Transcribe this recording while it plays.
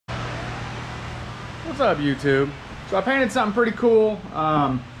What's up, YouTube? So I painted something pretty cool.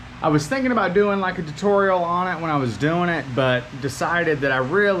 I was thinking about doing like a tutorial on it when I was doing it, but decided that I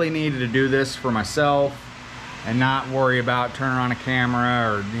really needed to do this for myself and not worry about turning on a camera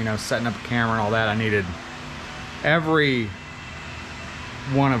or, you know, setting up a camera and all that. I needed every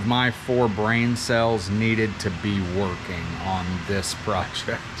one of my 4 brain cells needed to be working on this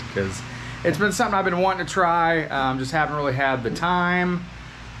project because it's been something I've been wanting to try. Just haven't really had the time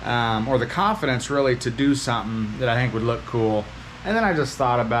or the confidence really to do something that I think would look cool. And then I just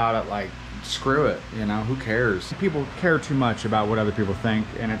thought about it, like, screw it, you know, who cares? People care too much about what other people think,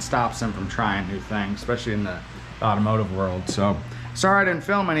 and it stops them from trying new things, especially in the automotive world. So sorry I didn't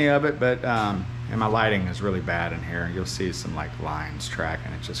film any of it, but and my lighting is really bad in here. You'll see some like lines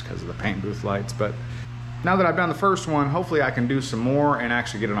tracking it just because of the paint booth lights. But now that I've done the first one, hopefully I can do some more and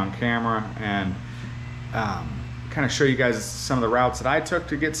actually get it on camera and kind of show you guys some of the routes that I took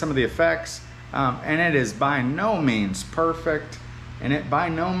to get some of the effects. And it is by no means perfect, and it by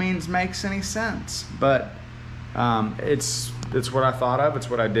no means makes any sense, but it's what I thought of, it's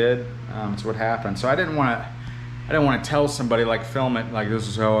what I did, it's what happened. So I didn't want to tell somebody, like, film it like this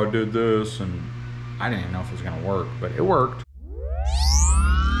is how I did this, and I didn't even know if it was gonna work, but it worked.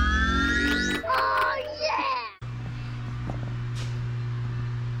 Oh yeah!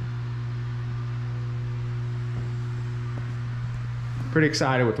 Pretty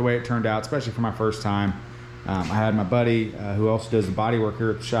excited with the way it turned out, especially for my first time. I had my buddy who also does the body work here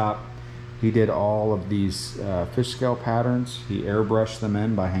at the shop. He did all of these fish scale patterns. He airbrushed them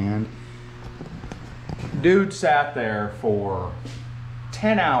in by hand. Dude sat there for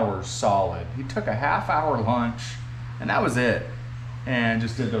 10 hours solid. He took a half-hour lunch, and that was it, and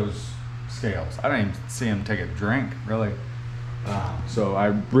just did those scales. I didn't even see him take a drink, really. So I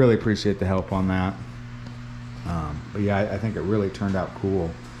really appreciate the help on that. But yeah, I think it really turned out cool.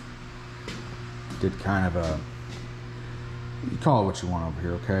 Did kind of a, you call it what you want over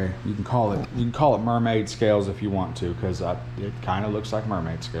here, okay? You can call it mermaid scales if you want to, because it kind of looks like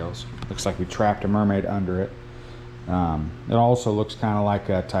mermaid scales. Looks like we trapped a mermaid under it. It also looks kind of like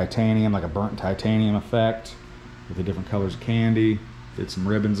a titanium, like a burnt titanium effect with the different colors of candy. Did some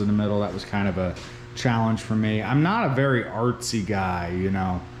ribbons in the middle. That was kind of a challenge for me. I'm not a very artsy guy, you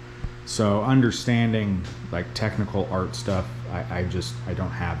know, so understanding like technical art stuff, I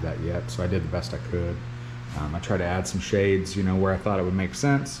don't have that yet, so I did the best I could. I tried to add some shades, you know, where I thought it would make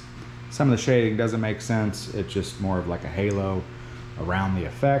sense. Some of the shading doesn't make sense. It's just more of like a halo around the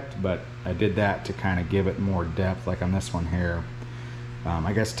effect, but I did that to kind of give it more depth, like on this one here.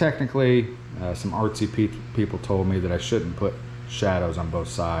 I guess technically, some artsy people told me that I shouldn't put shadows on both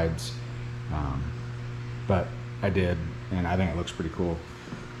sides, but I did, and I think it looks pretty cool.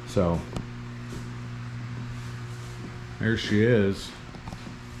 So there she is.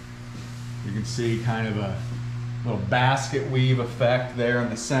 You can see kind of a little basket weave effect there in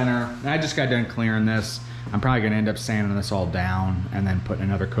the center. And I just got done clearing this. I'm probably gonna end up sanding this all down and then putting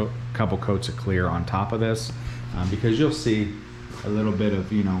another couple coats of clear on top of this, because you'll see a little bit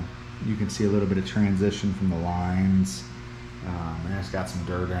of, you know, you can see a little bit of transition from the lines, and it's got some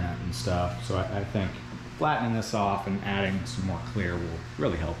dirt in it and stuff. So I think flattening this off and adding some more clear will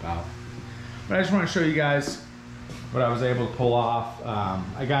really help out. But I just want to show you guys what I was able to pull off.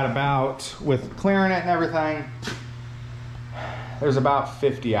 I got about, with clearing it and everything, there's about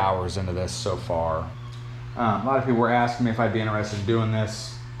 50 hours into this so far. A lot of people were asking me if I'd be interested in doing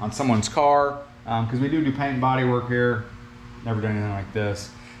this on someone's car, because we do paint and body work here. Never done anything like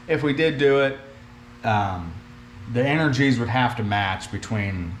this. If we did do it, the energies would have to match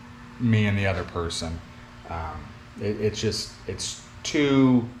between me and the other person. It's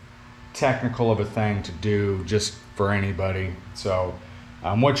too technical of a thing to do just for anybody. So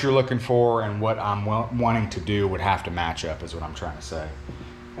what you're looking for and what I'm wanting to do would have to match up, is what I'm trying to say.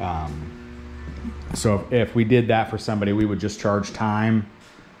 So if we did that for somebody, we would just charge time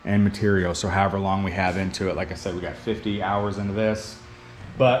and material. So however long we have into it, like I said, we got 50 hours into this.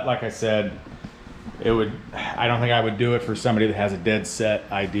 But like I said, I don't think I would do it for somebody that has a dead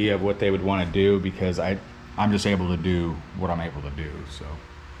set idea of what they would want to do, because I'm just able to do what I'm able to do. So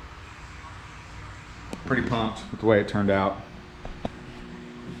pretty pumped with the way it turned out.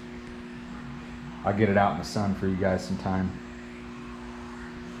 I'll get it out in the sun for you guys sometime.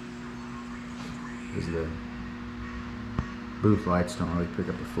 Because the booth lights don't really pick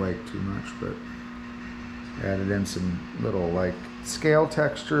up the flake too much, but added in some little like scale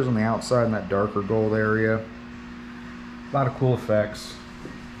textures on the outside in that darker gold area. A lot of cool effects.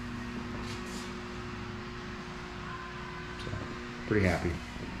 So, pretty happy.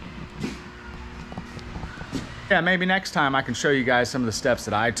 Yeah, maybe next time I can show you guys some of the steps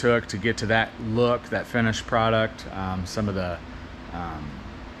that I took to get to that look, that finished product, some of the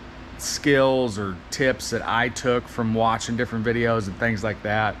skills or tips that I took from watching different videos and things like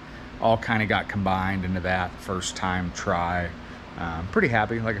that, all kind of got combined into that first time try. Pretty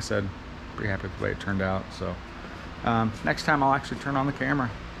happy, like I said, pretty happy with the way it turned out. So next time I'll actually turn on the camera.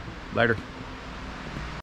 Later.